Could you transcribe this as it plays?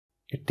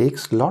It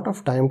takes a lot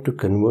of time to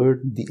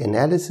convert the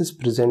analysis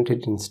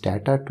presented in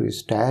Stata to a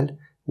style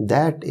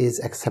that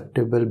is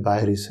acceptable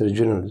by research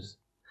journals.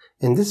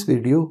 In this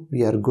video,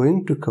 we are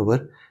going to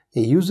cover a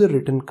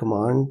user-written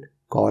command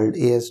called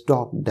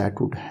Asdoc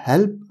that would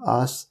help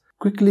us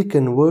quickly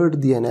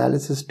convert the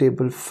analysis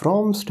table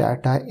from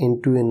Stata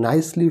into a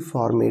nicely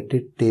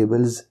formatted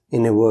tables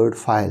in a Word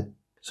file.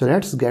 So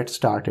let's get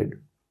started.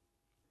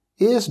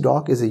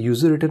 Asdoc is a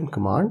user-written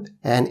command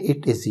and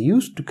it is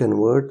used to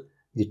convert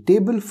the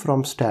table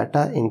from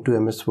Stata into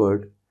MS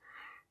Word.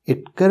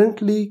 It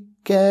currently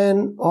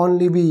can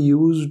only be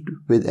used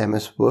with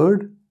MS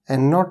Word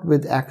and not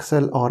with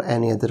Excel or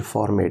any other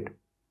format.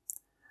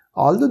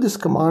 Although this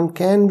command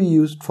can be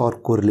used for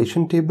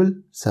correlation table,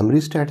 summary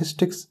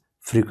statistics,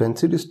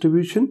 frequency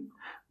distribution,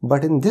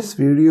 but in this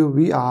video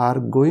we are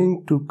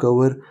going to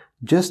cover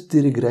just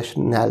the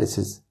regression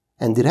analysis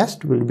and the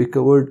rest will be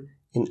covered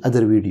in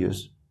other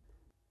videos.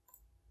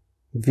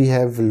 We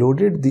have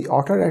loaded the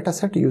auto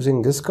dataset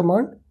using this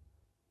command.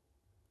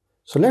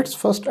 So let's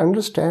first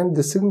understand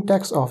the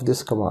syntax of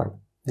this command.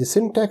 The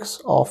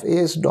syntax of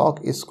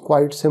Asdoc is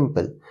quite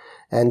simple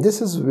and this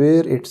is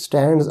where it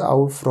stands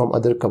out from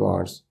other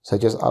commands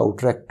such as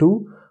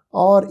outrec2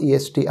 or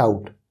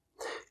estout.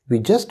 We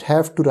just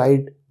have to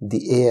write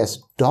the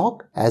Asdoc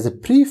as a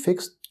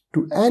prefix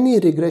to any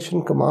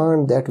regression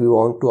command that we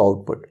want to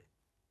output.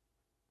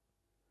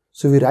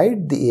 So we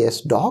write the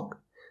Asdoc,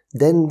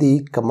 then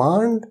the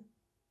command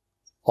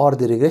or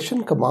the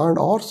regression command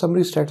or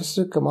summary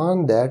statistic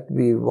command that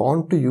we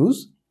want to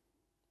use,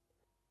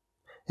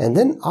 and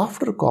then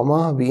after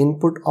comma we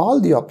input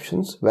all the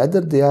options whether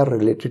they are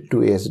related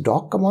to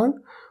Asdoc command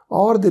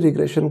or the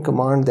regression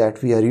command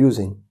that we are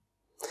using.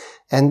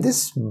 And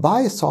this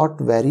by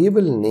sort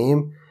variable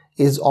name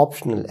is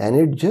optional and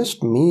it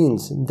just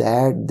means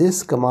that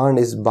this command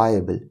is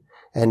buyable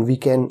and we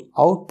can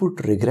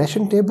output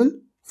regression table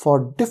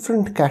for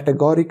different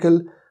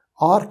categorical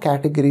or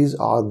categories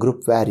or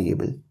group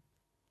variable.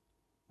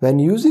 When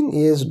using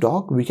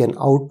Asdoc, we can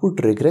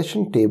output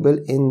regression table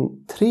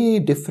in three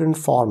different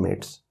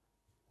formats: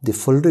 the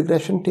full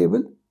regression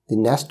table, the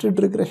nested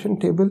regression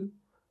table,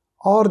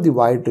 or the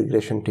wide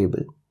regression table.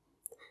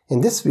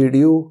 In this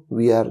video,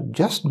 we are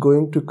just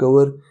going to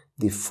cover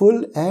the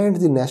full and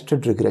the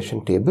nested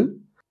regression table,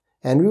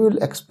 and we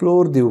will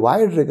explore the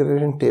wide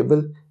regression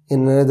table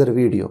in another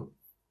video.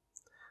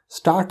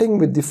 Starting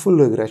with the full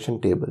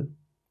regression table.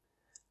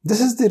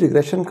 This is the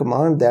regression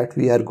command that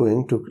we are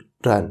going to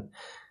run.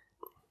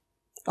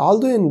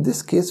 Although in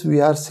this case we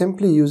are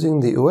simply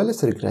using the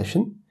OLS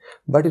regression,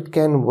 but it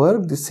can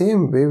work the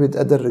same way with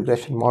other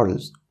regression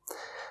models.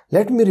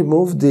 Let me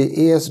remove the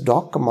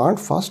Asdoc command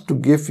first to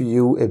give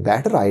you a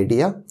better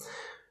idea.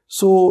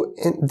 So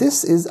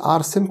this is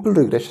our simple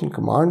regression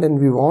command and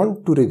we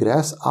want to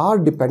regress our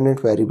dependent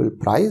variable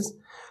price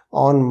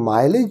on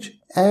mileage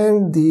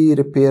and the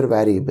repair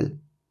variable.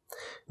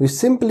 We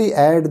simply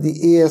add the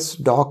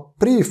Asdoc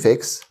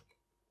prefix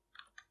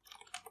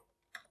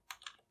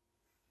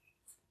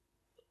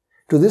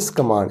to this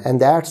command and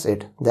that's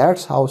it.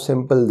 That's how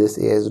simple this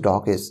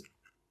Asdoc is.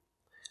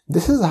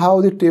 This is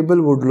how the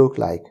table would look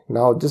like.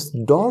 Now this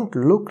don't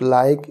look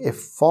like a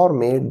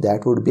format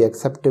that would be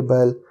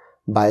acceptable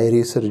by a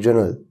research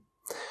journal,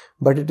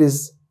 but it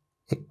is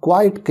a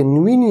quite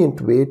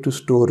convenient way to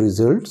store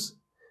results,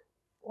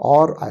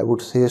 or I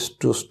would say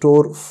to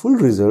store full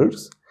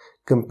results,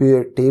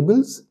 compare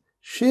tables,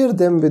 share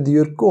them with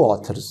your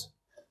co-authors.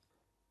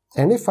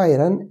 And if I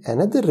run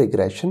another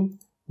regression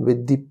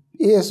with the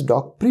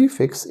Asdoc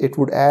prefix, it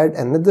would add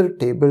another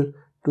table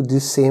to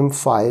the same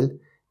file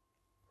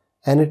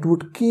and it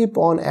would keep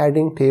on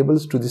adding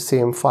tables to the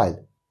same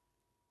file.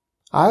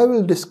 I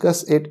will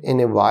discuss it in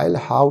a while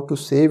how to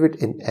save it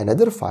in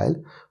another file.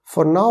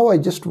 For now I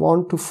just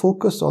want to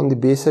focus on the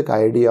basic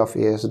idea of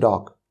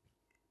Asdoc.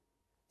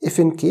 If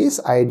in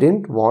case I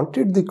didn't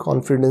wanted the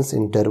confidence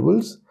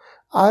intervals,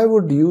 I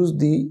would use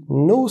the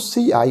no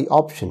CI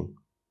option.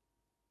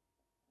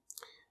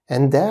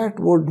 And that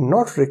would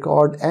not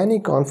record any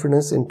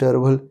confidence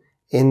interval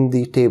in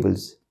the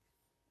tables.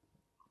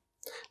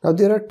 Now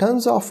there are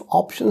tons of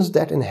options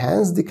that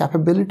enhance the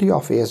capability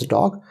of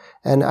Asdoc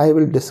and I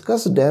will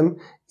discuss them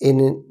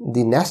in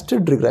the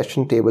nested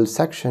regression table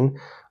section.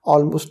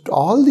 Almost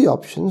all the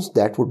options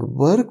that would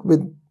work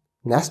with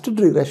nested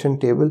regression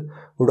table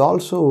would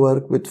also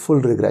work with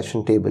full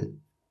regression table.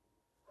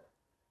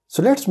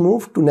 So let's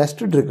move to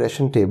nested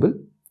regression table.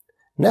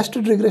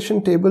 Nested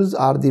regression tables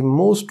are the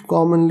most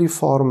commonly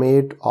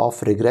format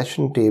of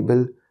regression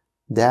table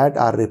that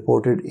are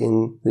reported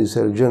in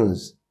research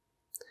journals.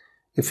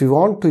 If you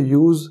want to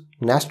use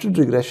nested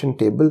regression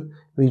table,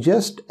 we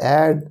just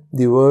add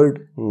the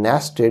word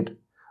nested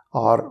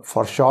or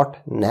for short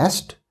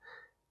nest.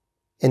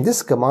 In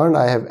this command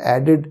I have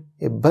added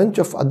a bunch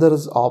of other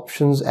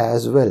options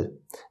as well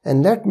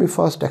and let me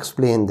first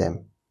explain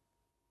them.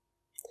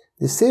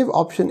 The save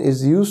option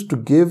is used to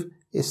give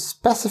a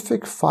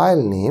specific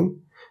file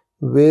name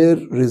where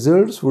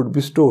results would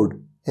be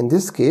stored. In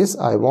this case,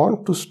 I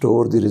want to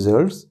store the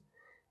results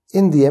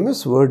in the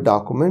MS Word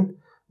document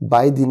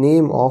by the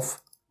name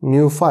of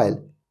new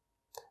file.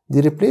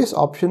 The replace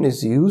option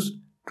is used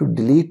to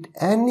delete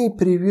any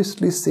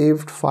previously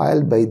saved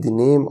file by the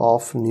name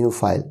of new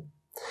file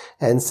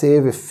and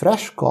save a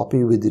fresh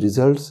copy with the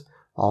results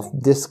of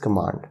this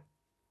command.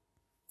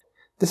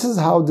 This is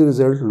how the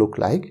result look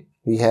like.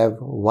 We have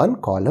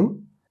one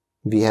column,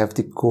 we have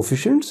the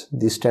coefficients,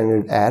 the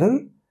standard error,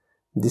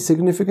 the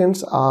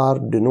significants are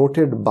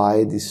denoted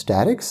by the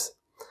statics,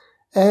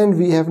 and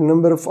we have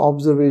number of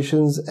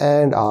observations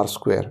and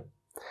R-square.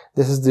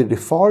 This is the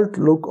default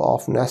look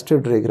of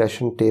nested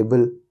regression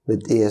table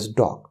with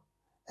Asdoc,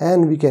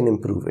 and we can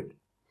improve it.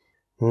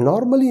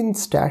 Normally in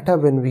Stata,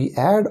 when we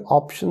add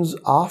options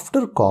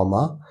after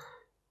comma,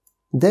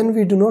 then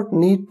we do not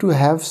need to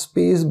have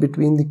space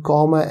between the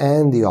comma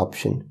and the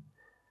option.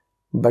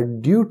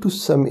 But due to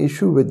some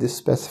issue with this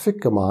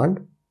specific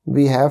command,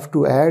 we have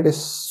to add a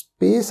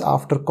space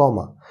after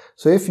comma.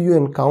 So if you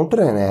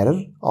encounter an error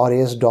or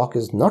Asdoc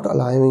is not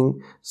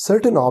allowing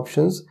certain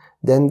options,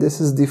 then this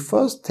is the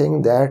first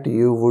thing that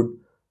you would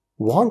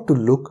want to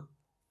look.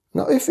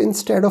 Now if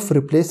instead of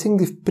replacing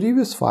the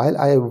previous file,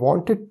 I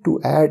wanted to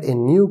add a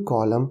new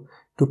column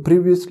to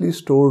previously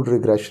stored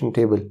regression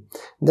table,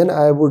 then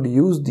I would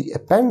use the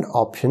append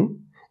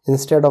option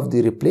instead of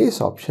the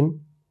replace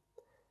option.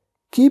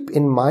 Keep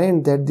in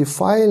mind that the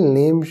file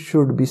name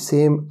should be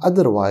same,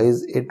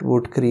 otherwise it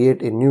would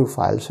create a new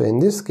file. So in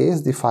this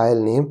case, the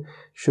file name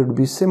should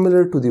be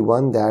similar to the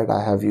one that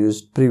I have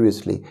used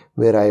previously,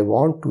 where I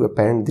want to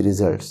append the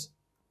results.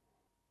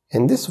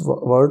 In this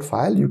Word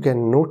file, you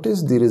can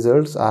notice the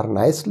results are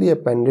nicely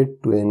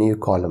appended to a new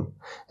column,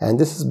 and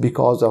this is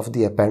because of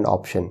the append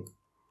option.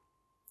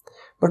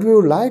 But we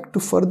would like to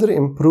further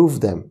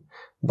improve them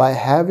by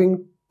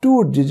having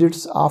 2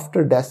 digits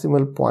after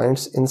decimal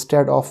points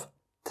instead of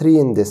 3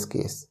 in this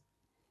case.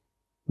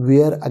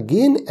 We are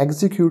again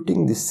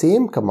executing the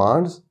same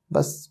commands,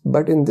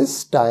 but in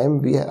this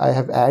time I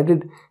have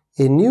added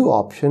a new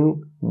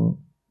option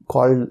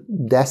called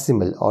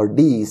decimal or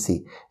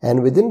DEC,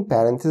 and within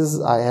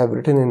parentheses I have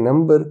written a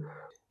number,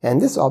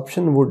 and this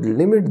option would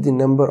limit the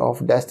number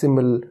of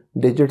decimal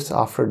digits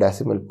after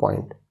decimal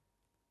point.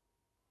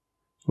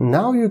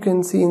 Now you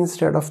can see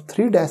instead of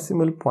 3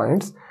 decimal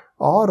points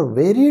or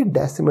varied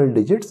decimal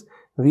digits,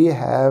 we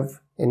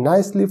have a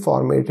nicely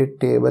formatted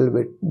table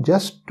with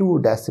just 2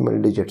 decimal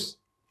digits.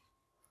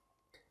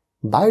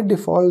 By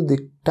default,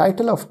 the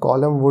title of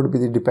column would be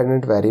the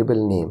dependent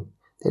variable name.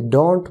 They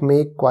don't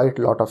make quite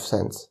a lot of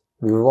sense.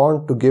 We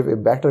want to give a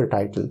better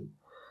title.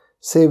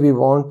 Say we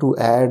want to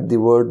add the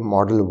word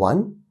model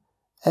 1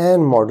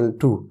 and model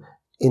 2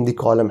 in the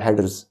column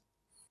headers.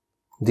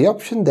 The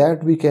option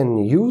that we can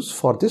use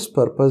for this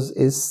purpose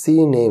is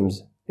CNames.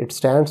 It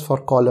stands for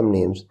column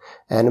names,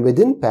 and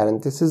within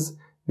parentheses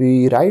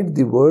we write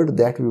the word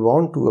that we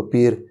want to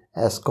appear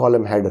as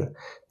column header.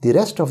 The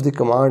rest of the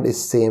command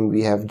is same.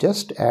 We have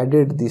just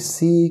added the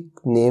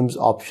CNames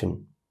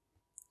option.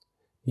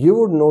 You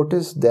would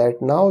notice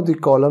that now the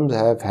columns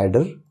have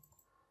header.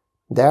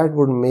 That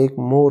would make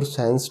more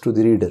sense to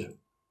the reader.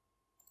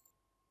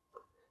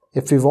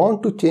 If we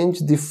want to change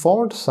the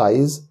font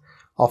size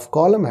of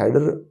column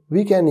header,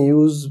 we can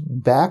use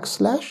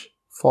backslash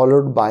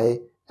followed by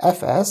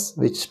FS,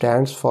 which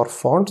stands for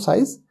font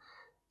size,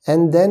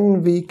 and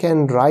then we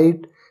can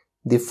write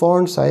the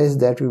font size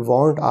that we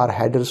want our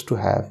headers to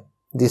have.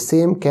 The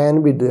same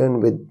can be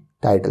done with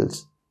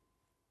titles.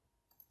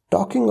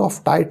 Talking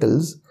of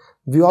titles,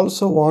 we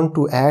also want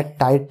to add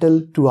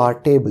title to our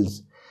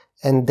tables,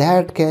 and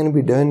that can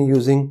be done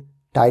using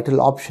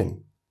title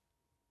option.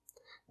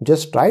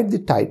 Just write the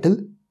title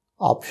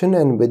option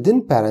and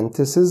within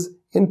parentheses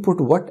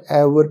input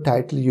whatever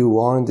title you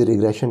want the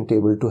regression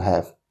table to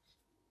have.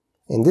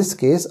 In this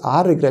case,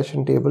 our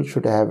regression table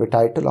should have a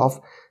title of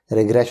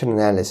regression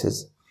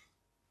analysis.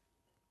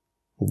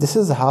 This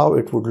is how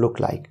it would look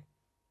like.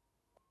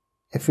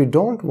 If we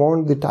don't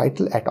want the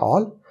title at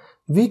all,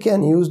 we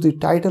can use the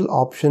title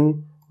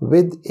option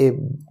with a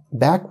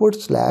backward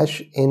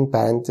slash in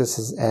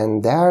parentheses,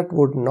 and that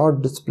would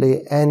not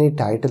display any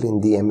title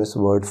in the MS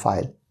Word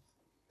file.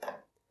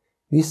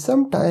 We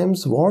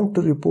sometimes want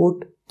to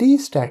report T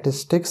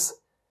statistics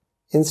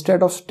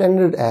instead of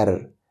standard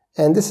error,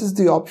 and this is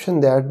the option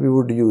that we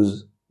would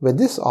use. With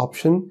this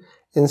option,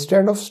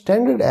 instead of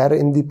standard error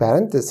in the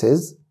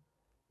parentheses,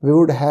 we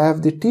would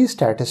have the T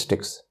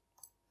statistics.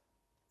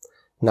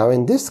 Now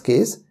in this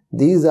case,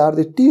 these are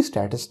the T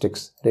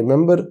statistics.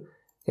 Remember,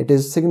 it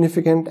is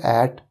significant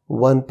at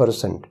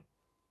 1%.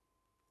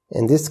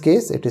 In this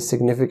case, it is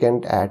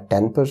significant at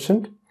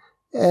 10%,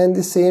 and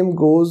the same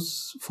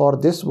goes for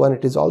this one.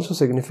 It is also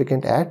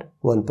significant at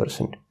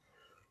 1%.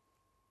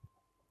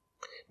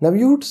 Now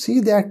you would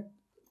see that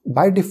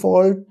by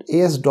default,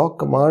 Asdoc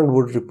command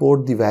would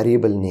report the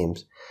variable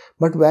names,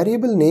 but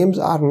variable names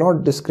are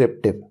not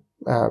descriptive.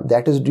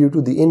 That is due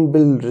to the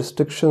inbuilt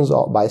restrictions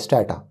by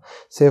Stata.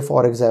 Say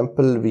for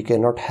example, we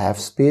cannot have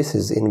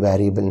spaces in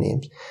variable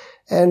names,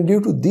 and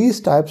due to these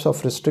types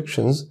of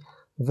restrictions,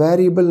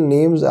 variable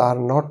names are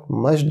not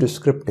much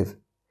descriptive,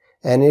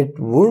 and it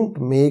won't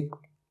make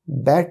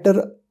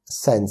better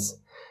sense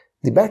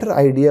The better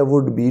idea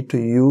would be to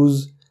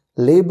use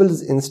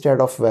labels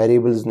instead of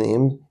variables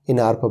names in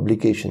our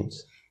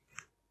publications.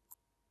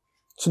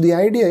 So the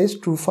idea is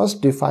to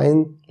first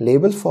define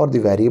labels for the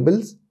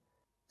variables,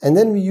 and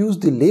then we use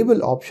the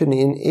label option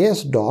in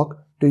Asdoc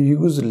to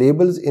use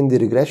labels in the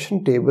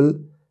regression table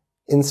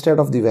instead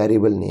of the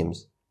variable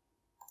names.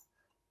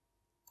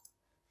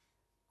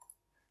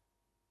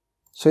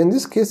 So in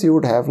this case, you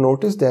would have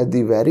noticed that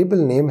the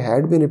variable name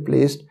had been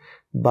replaced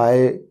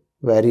by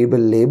variable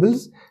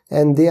labels,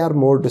 and they are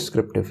more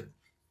descriptive.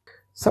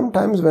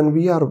 Sometimes when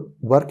we are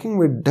working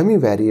with dummy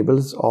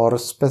variables, or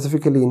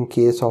specifically in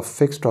case of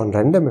fixed on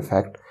random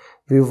effect,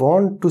 we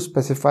want to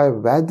specify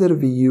whether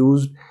we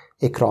used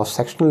a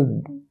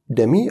cross-sectional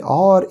dummy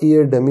or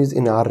ear dummies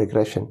in our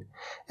regression.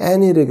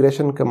 Any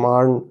regression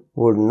command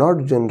would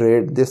not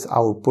generate this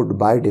output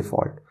by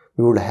default.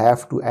 We would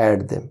have to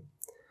add them.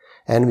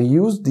 And we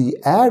use the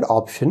add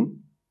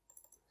option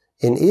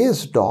in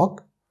Asdoc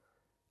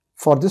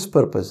for this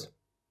purpose.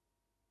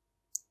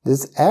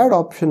 This add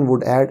option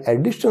would add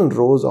additional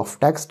rows of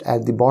text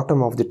at the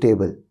bottom of the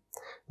table.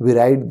 We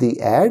write the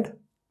add,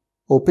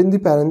 open the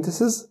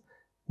parenthesis,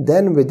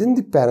 then within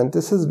the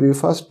parenthesis we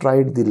first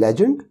write the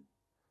legend,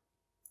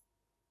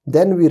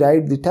 then we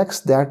write the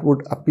text that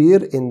would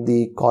appear in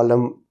the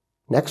column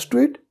next to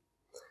it,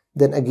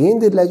 then again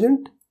the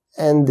legend,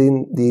 and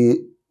then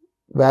the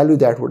value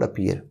that would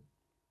appear.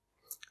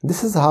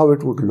 This is how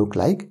it would look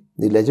like.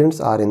 The legends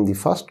are in the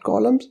first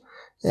columns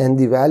and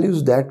the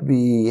values that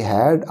we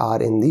had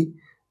are in the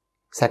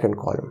second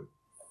column.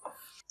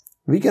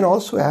 We can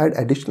also add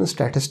additional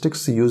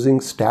statistics using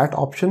stat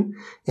option.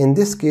 In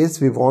this case,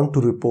 we want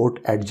to report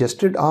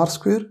adjusted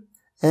R-square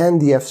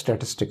and the F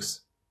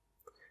statistics.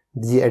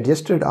 The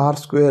adjusted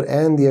R-square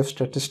and the F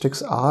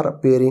statistics are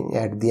appearing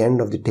at the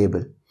end of the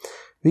table.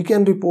 We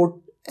can report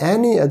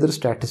any other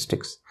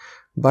statistics,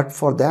 but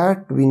for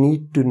that we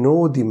need to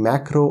know the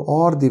macro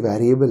or the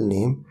variable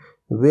name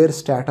where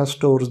Stata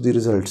stores the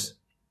results.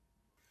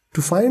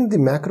 To find the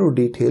macro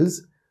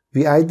details,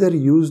 we either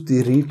use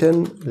the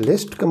return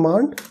list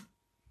command,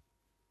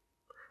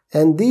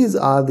 and these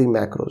are the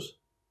macros.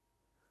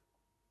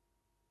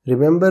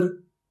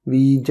 Remember,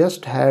 we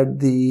just had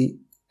the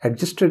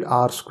adjusted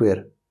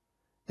R-square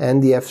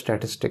and the F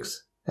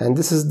statistics, and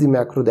this is the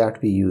macro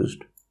that we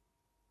used.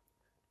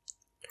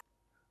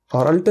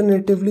 Or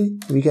alternatively,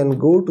 we can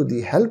go to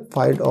the help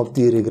file of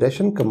the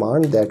regression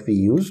command that we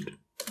used.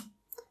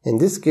 In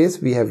this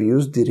case, we have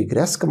used the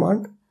regress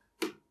command.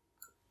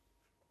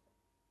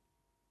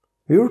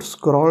 We would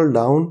scroll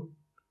down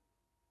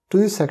to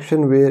the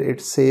section where it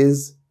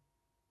says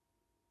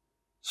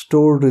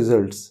stored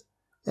results,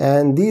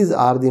 and these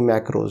are the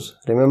macros.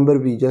 Remember,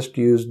 we just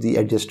used the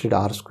adjusted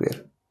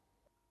R-square.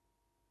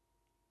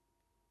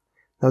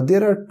 Now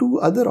there are two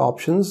other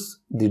options,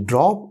 the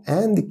drop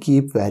and the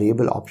keep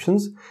variable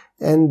options,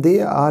 and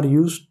they are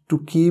used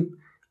to keep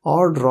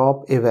or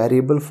drop a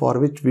variable for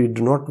which we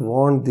do not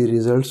want the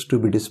results to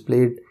be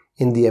displayed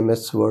in the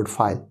MS Word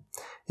file.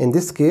 In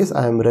this case,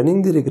 I am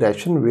running the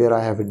regression where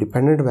I have a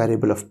dependent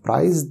variable of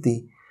price,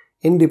 the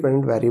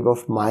independent variable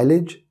of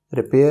mileage,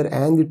 repair,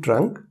 and the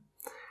trunk.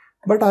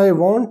 But I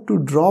want to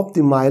drop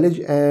the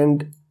mileage,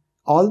 and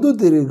although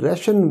the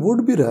regression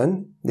would be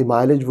run, the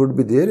mileage would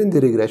be there in the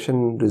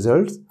regression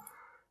results,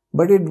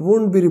 but it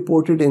won't be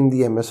reported in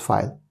the MS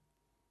file.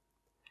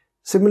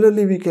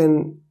 Similarly, we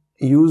can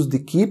use the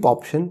keep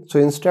option. So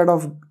instead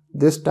of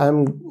this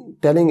time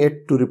telling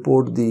it to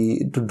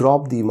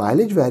drop the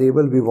mileage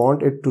variable, we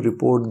want it to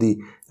report the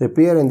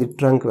repair and the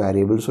trunk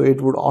variable. So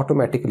it would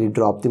automatically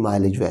drop the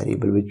mileage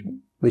variable,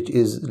 which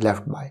is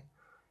left by.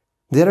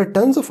 There are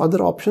tons of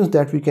other options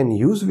that we can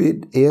use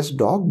with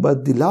Asdoc,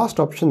 but the last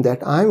option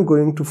that I'm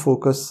going to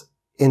focus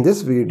in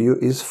this video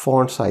is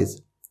font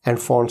size and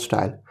font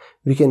style.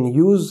 We can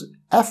use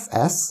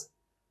FS.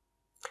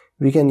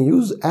 We can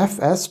use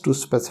FS to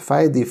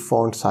specify the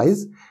font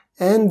size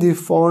and the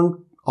font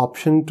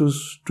option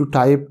to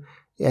type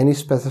any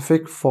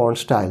specific font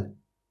style.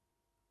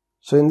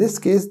 So in this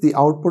case, the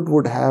output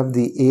would have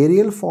the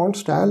Arial font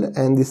style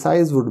and the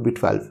size would be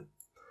 12.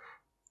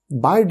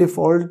 By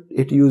default,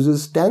 it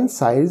uses 10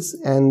 size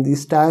and the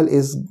style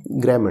is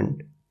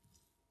Grammont.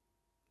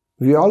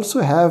 We also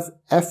have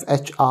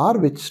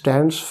FHR, which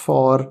stands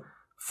for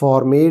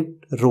Format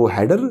Row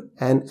Header,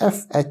 and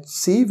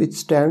FHC, which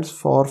stands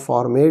for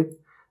Format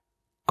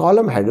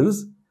Column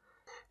Headers.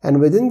 And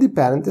within the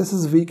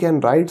parentheses, we can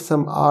write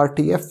some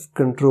RTF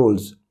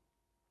controls.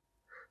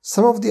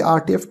 Some of the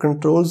RTF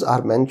controls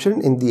are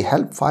mentioned in the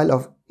help file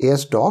of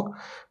Asdoc,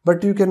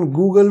 but you can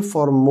Google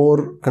for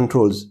more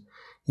controls.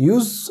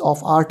 Use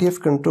of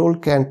RTF control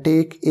can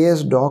take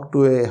Asdoc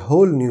to a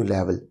whole new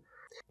level.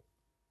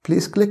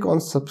 Please click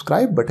on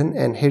subscribe button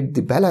and hit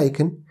the bell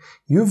icon.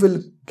 You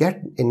will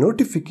get a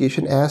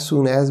notification as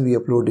soon as we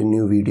upload a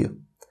new video.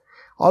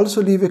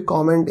 Also leave a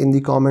comment in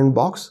the comment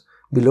box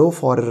below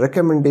for a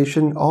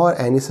recommendation or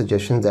any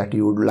suggestions that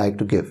you would like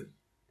to give.